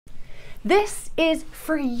This is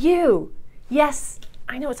for you. Yes,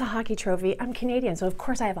 I know it's a hockey trophy. I'm Canadian, so of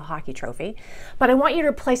course I have a hockey trophy. But I want you to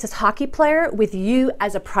replace this hockey player with you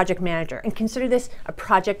as a project manager and consider this a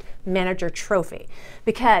project manager trophy.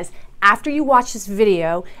 Because after you watch this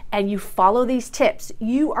video and you follow these tips,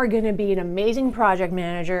 you are going to be an amazing project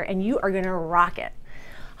manager and you are going to rock it.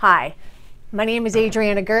 Hi. My name is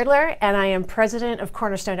Adriana Girdler, and I am president of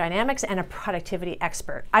Cornerstone Dynamics and a productivity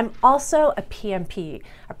expert. I'm also a PMP,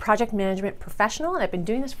 a project management professional, and I've been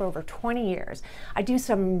doing this for over 20 years. I do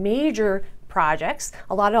some major projects,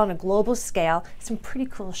 a lot on a global scale, some pretty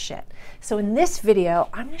cool shit. So in this video,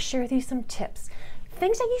 I'm going to share with you some tips,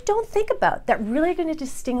 things that you don't think about that really are going to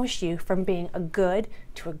distinguish you from being a good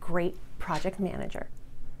to a great project manager.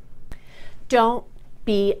 Don't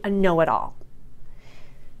be a know-it-all.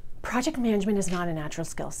 Project management is not a natural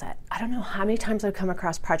skill set. I don't know how many times I've come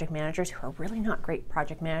across project managers who are really not great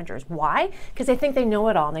project managers. Why? Because they think they know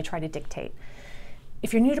it all and they try to dictate.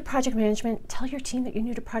 If you're new to project management, tell your team that you're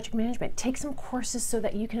new to project management. Take some courses so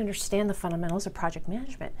that you can understand the fundamentals of project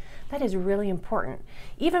management. That is really important.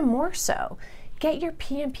 Even more so, get your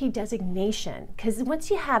PMP designation, because once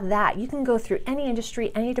you have that, you can go through any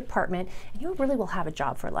industry, any department, and you really will have a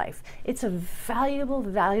job for life. It's a valuable,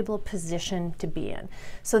 valuable position to be in.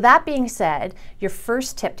 So that being said, your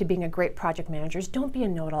first tip to being a great project manager is don't be a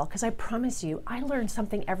know-it-all, because I promise you, I learn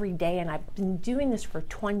something every day, and I've been doing this for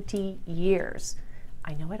 20 years.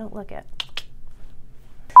 I know I don't look it.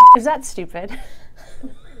 Is that stupid?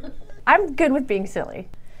 I'm good with being silly.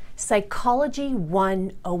 Psychology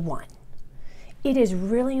 101. It is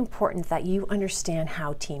really important that you understand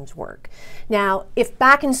how teams work. Now, if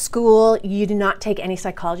back in school you did not take any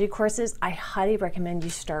psychology courses, I highly recommend you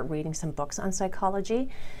start reading some books on psychology,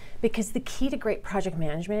 because the key to great project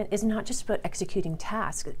management is not just about executing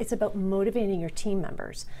tasks, it's about motivating your team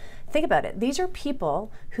members. Think about it. These are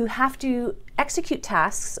people who have to execute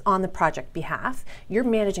tasks on the project behalf. You're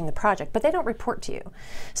managing the project, but they don't report to you.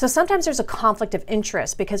 So sometimes there's a conflict of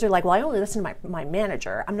interest because they're like, well, I only listen to my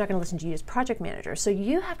manager. I'm not going to listen to you as project manager. So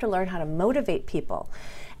you have to learn how to motivate people.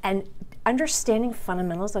 And understanding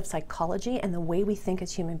fundamentals of psychology and the way we think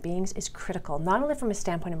as human beings is critical, not only from a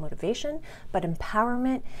standpoint of motivation, but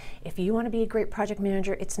empowerment. If you want to be a great project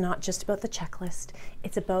manager, it's not just about the checklist.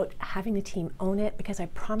 It's about having the team own it, because I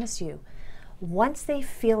promise you, once they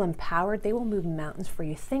feel empowered, they will move mountains for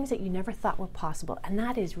you, things that you never thought were possible. And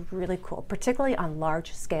that is really cool, particularly on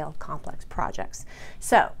large-scale, complex projects.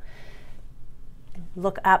 So,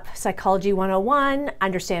 look up Psychology 101,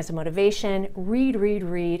 understand some motivation,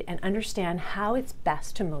 read, and understand how it's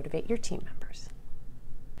best to motivate your team members.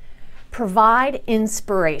 Provide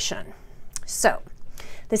inspiration. So,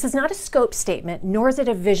 this is not a scope statement, nor is it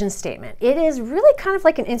a vision statement. It is really kind of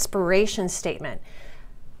like an inspiration statement.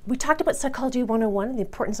 We talked about Psychology 101 and the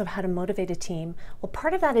importance of how to motivate a team. Well,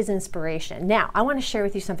 part of that is inspiration. Now, I want to share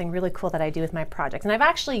with you something really cool that I do with my projects. And I've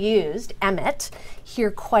actually used Emmett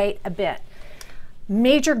here quite a bit.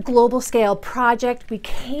 Major global scale project, we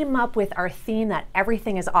came up with our theme that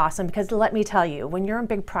everything is awesome, because let me tell you, when you're on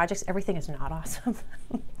big projects, everything is not awesome.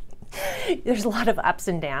 There's a lot of ups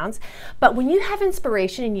and downs. But when you have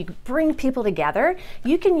inspiration and you bring people together,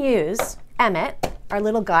 you can use Emmett, our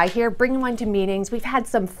little guy here, bring one to meetings. We've had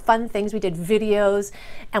some fun things. We did videos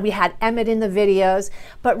and we had Emmett in the videos.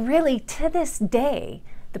 But really, to this day,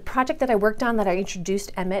 the project that I worked on that I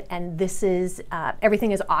introduced Emmett, and this is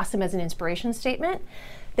everything is awesome as an inspiration statement,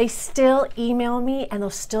 they still email me and they'll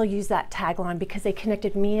still use that tagline because they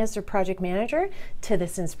connected me as their project manager to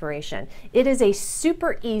this inspiration. It is a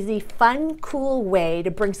super easy, fun, cool way to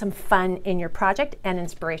bring some fun in your project and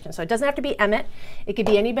inspiration. So it doesn't have to be Emmett. It could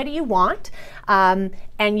be anybody you want, and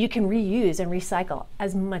you can reuse and recycle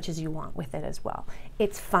as much as you want with it as well.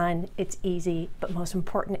 It's fun, it's easy, but most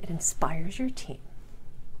important, it inspires your team.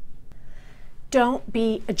 Don't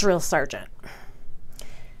be a drill sergeant.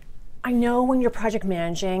 I know when you're project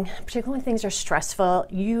managing, particularly when things are stressful,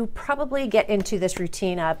 you probably get into this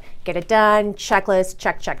routine of get it done, checklist,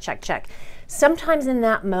 check. Sometimes in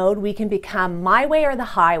that mode, we can become my way or the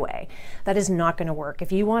highway. That is not going to work.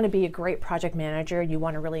 If you want to be a great project manager, you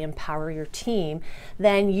want to really empower your team,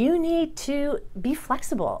 then you need to be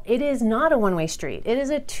flexible. It is not a one-way street. It is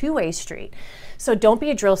a two-way street. So don't be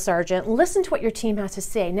a drill sergeant. Listen to what your team has to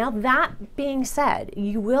say. Now, that being said,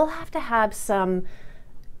 you will have to have some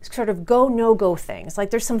sort of go, no-go things. Like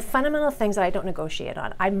there's some fundamental things that I don't negotiate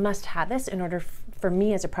on. I must have this in order for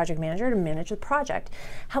me as a project manager to manage the project.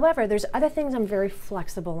 However, there's other things I'm very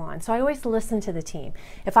flexible on. So I always listen to the team.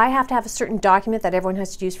 If I have to have a certain document that everyone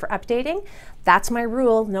has to use for updating, that's my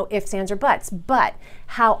rule, no ifs, ands, or buts. But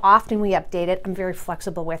how often we update it, I'm very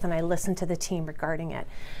flexible with, and I listen to the team regarding it.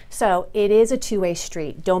 So it is a two-way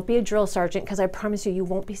street. Don't be a drill sergeant, because I promise you, you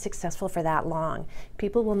won't be successful for that long.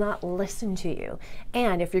 People will not listen to you.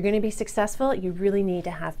 And if you're going to be successful, you really need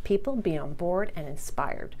to have people be on board and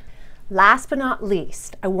inspired. Last but not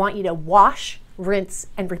least, I want you to wash, rinse,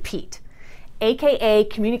 and repeat, AKA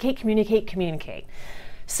communicate, communicate, communicate.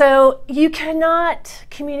 So you cannot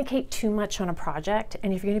communicate too much on a project,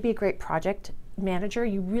 and if you're going to be a great project manager,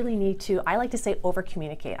 you really need to, I like to say, over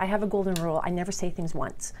communicate. I have a golden rule. I never say things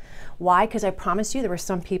once. Why? Because I promise you there were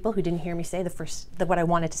some people who didn't hear me say what I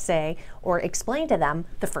wanted to say or explain to them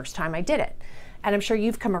the first time I did it. And I'm sure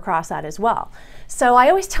you've come across that as well. So I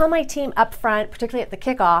always tell my team up front, particularly at the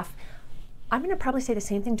kickoff, I'm going to probably say the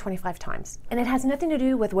same thing 25 times. And it has nothing to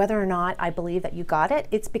do with whether or not I believe that you got it.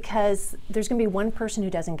 It's because there's going to be one person who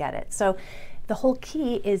doesn't get it. So the whole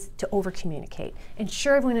key is to over communicate.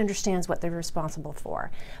 Ensure everyone understands what they're responsible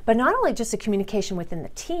for. But not only just the communication within the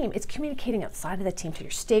team, it's communicating outside of the team to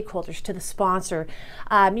your stakeholders, to the sponsor,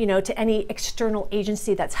 to any external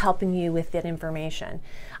agency that's helping you with that information.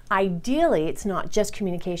 Ideally, it's not just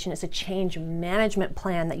communication, it's a change management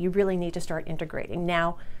plan that you really need to start integrating.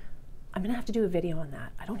 Now, I'm going to have to do a video on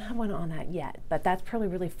that. I don't have one on that yet, but that's probably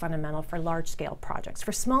really fundamental for large-scale projects.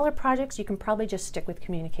 For smaller projects, you can probably just stick with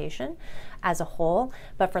communication as a whole,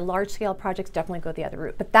 but for large-scale projects, definitely go the other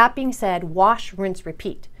route. But that being said, wash, rinse,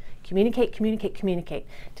 repeat. Communicate, communicate, communicate.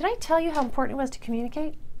 Did I tell you how important it was to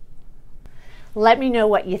communicate? Let me know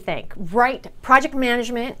what you think. Write project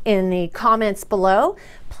management in the comments below.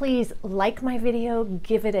 Please like my video,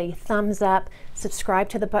 give it a thumbs up, subscribe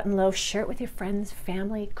to the button below, share it with your friends,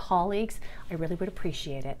 family, colleagues. I really would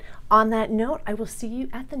appreciate it. On that note, I will see you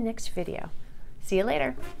at the next video. See you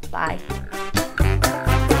later. Bye.